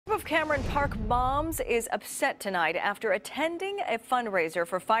of Cameron Park moms is upset tonight after attending a fundraiser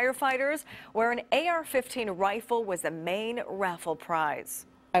for firefighters where an AR-15 rifle was the main raffle prize.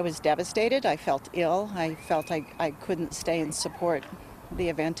 I was devastated. I felt ill. I felt I couldn't stay and support the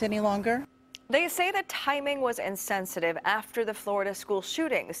event any longer. They say the timing was insensitive after the Florida school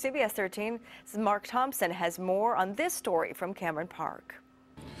shooting. CBS 13's Marc Thompson has more on this story from Cameron Park.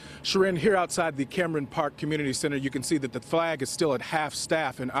 Sharon, here outside the Cameron Park Community Center, you can see that the flag is still at half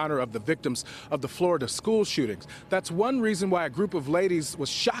staff in honor of the victims of the Florida school shootings. That's one reason why a group of ladies was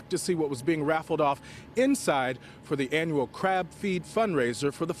shocked to see what was being raffled off inside for the annual crab feed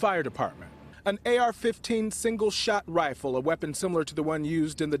fundraiser for the fire department. An AR-15 single-shot rifle, a weapon similar to the one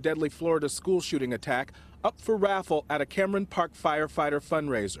used in the deadly Florida school shooting attack, up for raffle at a Cameron Park firefighter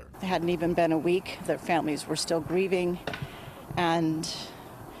fundraiser. It hadn't even been a week. Their families were still grieving, and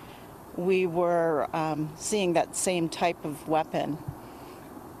we were seeing that same type of weapon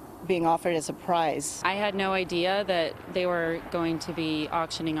being offered as a prize. I had no idea that they were going to be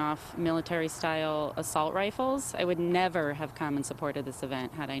auctioning off military-style assault rifles. I would never have come and supported this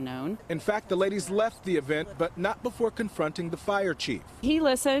event had I known. In fact, the ladies left the event, but not before confronting the fire chief. He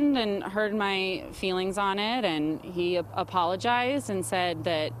listened and heard my feelings on it, and he apologized and said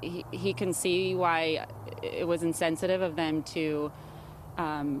that he can see why it was insensitive of them to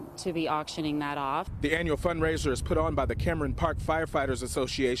be auctioning that off. The annual fundraiser is put on by the Cameron Park Firefighters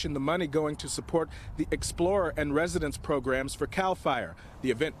Association, the money going to support the Explorer and Residence programs for CAL FIRE. The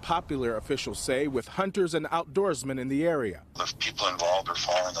event popular, officials say, with hunters and outdoorsmen in the area. If people involved are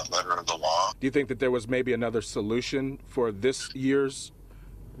following the letter of the law. Do you think that there was maybe another solution for this year's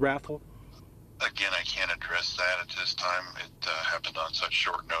raffle? Again, I can't address that at this time. It happened on such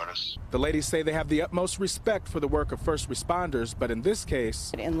short notice. The ladies say they have the utmost respect for the work of first responders, but in this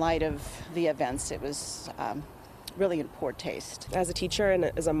case, In light of the events, it was really in poor taste. As a teacher and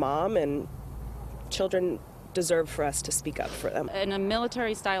as a mom, and children deserve for us to speak up for them. And a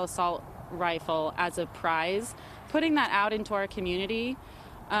military-style assault rifle as a prize, putting that out into our community,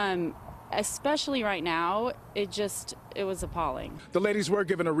 especially right now, it was appalling. the ladies were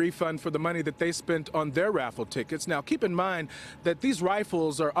given a refund for the money that they spent on their raffle tickets. Now, keep in mind that these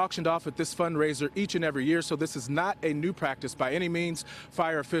rifles are auctioned off at this fundraiser each and every year, so this is not a new practice by any means.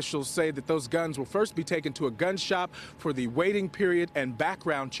 Fire officials say that those guns will first be taken to a gun shop for the waiting period and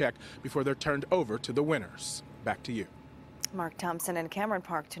background check before they're turned over to the winners. Back to you. Marc Thompson in Cameron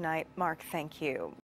Park tonight. Marc, thank you.